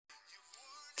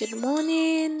Good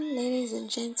morning, ladies and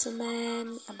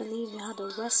gentlemen. I believe you had a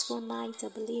restful night. I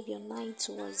believe your night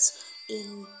was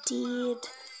indeed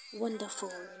wonderful.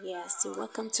 Yes, you're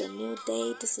welcome to a new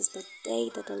day. This is the day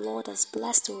that the Lord has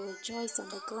blessed. To rejoice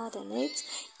and be glad in it.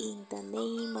 In the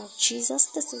name of Jesus.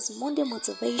 This is Monday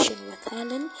Motivation with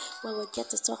Helen, where we get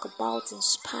to talk about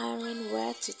inspiring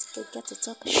words. We get to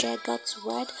share God's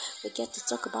word. We get to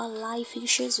talk about life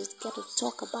issues. We get to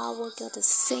talk about what God is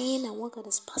saying and what God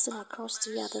is passing across to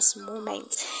you at this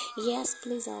moment. Yes,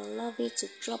 please, I love you to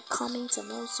drop comments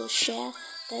and also share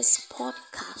this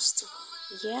podcast.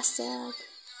 Yes, sir.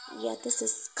 Yeah, this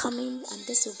is coming and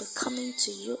this will be coming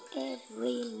to you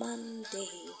every Monday.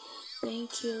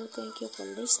 Thank you for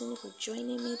listening, for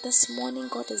joining me this morning.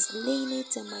 God is laying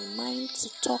it in my mind to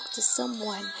talk to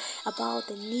someone about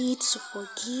the need to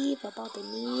forgive, about the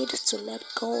need to let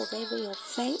go of every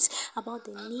offense, about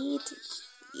the need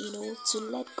to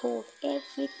let go of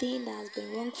everything that has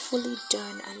been wrongfully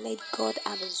done and let God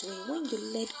have his way. When you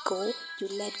let go, you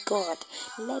let God.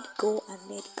 Let go and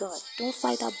let God. Don't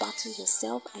fight that battle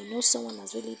yourself. I know someone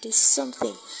has really did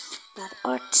something that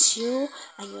hurts you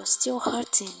and you're still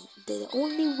hurting. The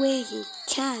only way you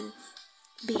can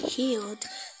be healed,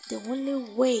 the only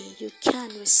way you can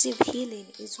receive healing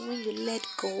is when you let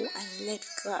go and let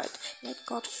God. Let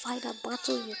God fight a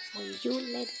battle for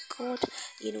you. Let God,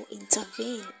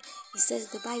 intervene.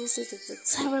 The Bible says it's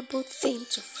a terrible thing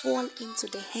to fall into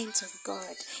the hands of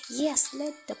God. Yes,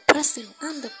 let the person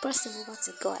hand the person over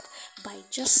to God by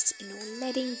just,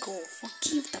 letting go.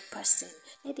 Forgive the person.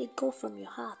 Let it go from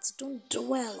your heart. Don't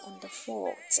dwell on the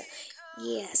fault.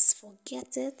 Yes,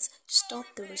 forget it. Stop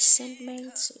the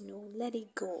resentment, let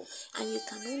it go. And you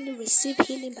can only receive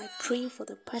healing by praying for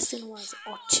the person who has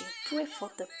hurt you. Pray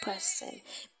for the person.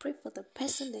 Pray for the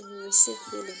person, then you receive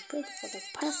healing. Pray for the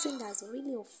person that has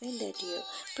really offended you.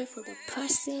 Pray for the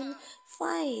person.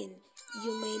 Fine.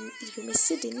 You may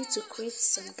see the need to create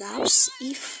some gaps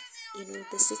if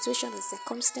the situation, the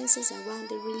circumstances around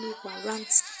it really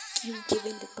warrant you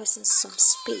giving the person some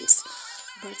space.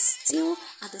 But still,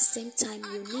 at the same time,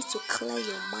 you need to clear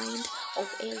your mind of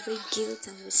every guilt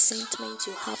and resentment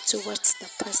you have towards the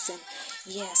person.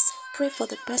 Yes, pray for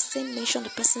the person, mention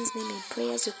the person's name in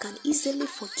prayers. You can easily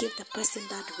forgive the person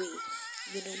that way.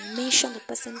 Mention the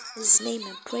person's name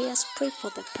in prayers, pray for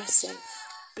the person,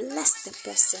 bless the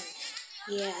person.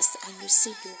 Yes, and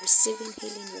you're receiving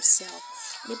healing yourself.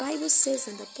 The Bible says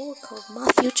in the book of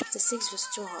Matthew chapter 6 verse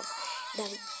 12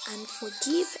 that, and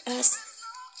forgive us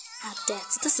our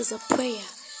debts. This is a prayer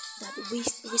that we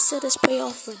say this prayer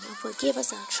offering, and forgive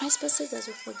us our trespasses as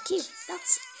we forgive.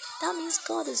 That means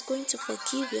God is going to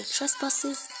forgive your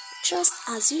trespasses just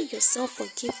as you yourself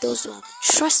forgive those who have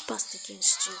trespassed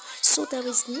against you. So there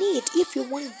is need, if you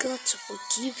want God to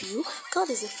forgive you,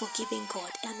 God is a forgiving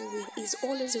God and is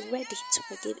always ready to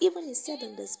forgive. Even he said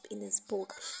in his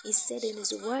book, he said in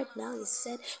his word now, he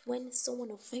said when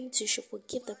someone offends you, should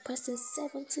forgive the person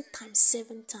 70 times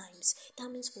 7 times.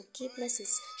 That means forgiveness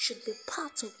should be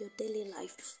part of your daily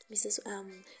life.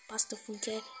 Pastor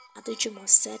Funke Adejumo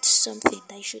said something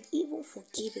that you should even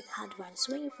forgive in advance.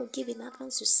 When you forgive in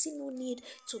advance, you see no need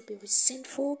to be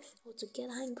resentful or to get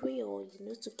angry or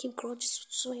to keep grudges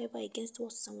whatsoever against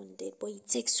what someone did. But it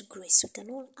takes grace. We can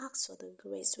all ask for the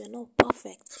grace. We are not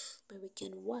perfect, but we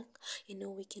can work.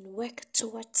 We can work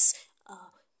towards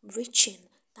reaching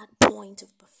that point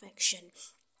of perfection.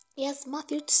 Yes,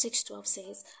 Matthew 6:12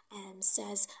 says,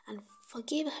 and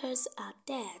forgive us our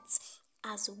debts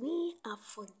as we are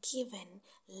forgiven,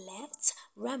 left,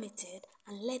 remitted,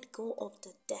 and let go of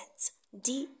the debt.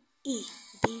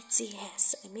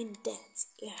 DEBTS. I mean debt.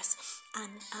 Yes,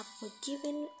 and are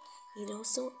forgiven.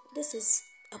 So this is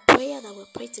a prayer that we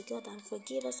pray to God, and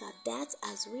forgive us our debts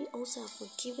as we also are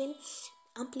forgiven.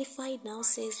 Amplified now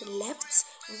says left,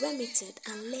 remitted,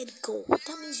 and let go.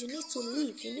 That means you need to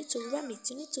leave, you need to remit,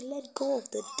 you need to let go of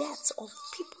the debt of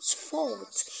people's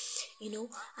fault,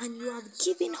 and you have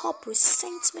given up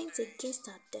resentment against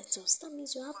our debtors. That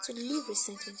means you have to leave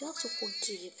resentment, you have to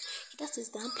forgive. That is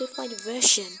the amplified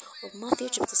version of Matthew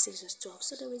chapter 6 verse 12.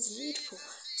 So there is needful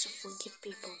to forgive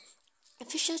people.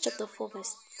 Ephesians chapter 4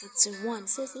 verse 31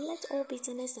 says, let all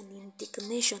bitterness and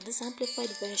indignation, this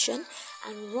amplified version,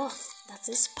 and wrath, that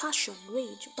is passion,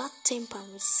 rage, bad temper,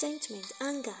 resentment,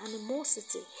 anger,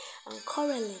 animosity, and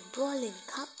quarreling, brawling,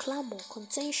 clamor,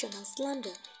 contention, and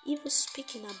slander, evil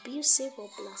speaking, abusive or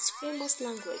blasphemous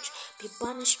language, be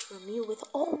banished from you with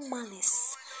all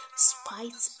malice,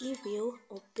 spite, evil,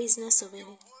 or business of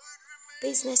any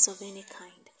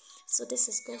kind. So this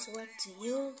is God's word to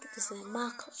you. This is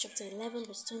Mark chapter 11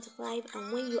 verse 25.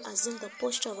 And when you assume the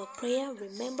posture of a prayer,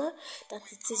 remember that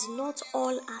it is not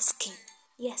all asking.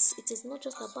 Yes, it is not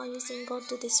just about you saying, God,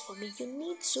 do this for me. You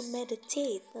need to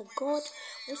meditate that God,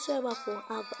 whosoever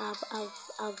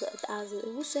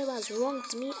whosoever has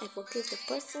wronged me, I forgive the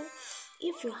person.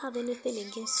 If you have anything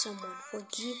against someone,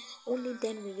 forgive. Only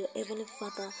then will your Heavenly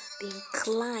Father be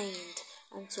inclined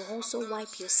and to also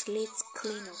wipe your slate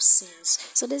clean of sins.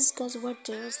 So this is God's word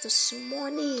to us this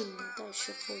morning, that I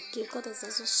should forgive. God has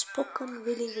also spoken,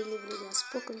 really has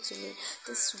spoken to me.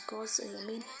 This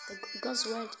God's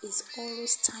word is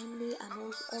always timely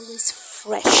and always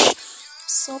fresh.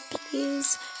 So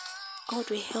please, God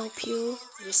will help you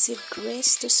receive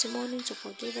grace this morning to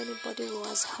forgive anybody who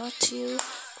has hurt you,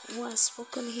 who has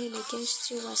spoken ill against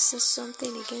you, who has said something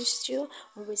against you.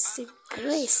 We receive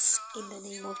grace in the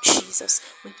name of Jesus.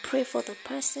 We pray for the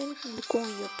person. You go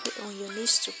on your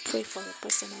knees to pray for the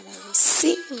person, and I will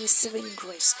see you receiving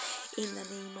grace in the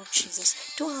name of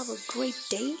Jesus. Do have a great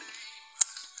day.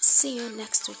 See you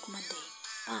next week, Monday.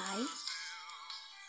 Bye.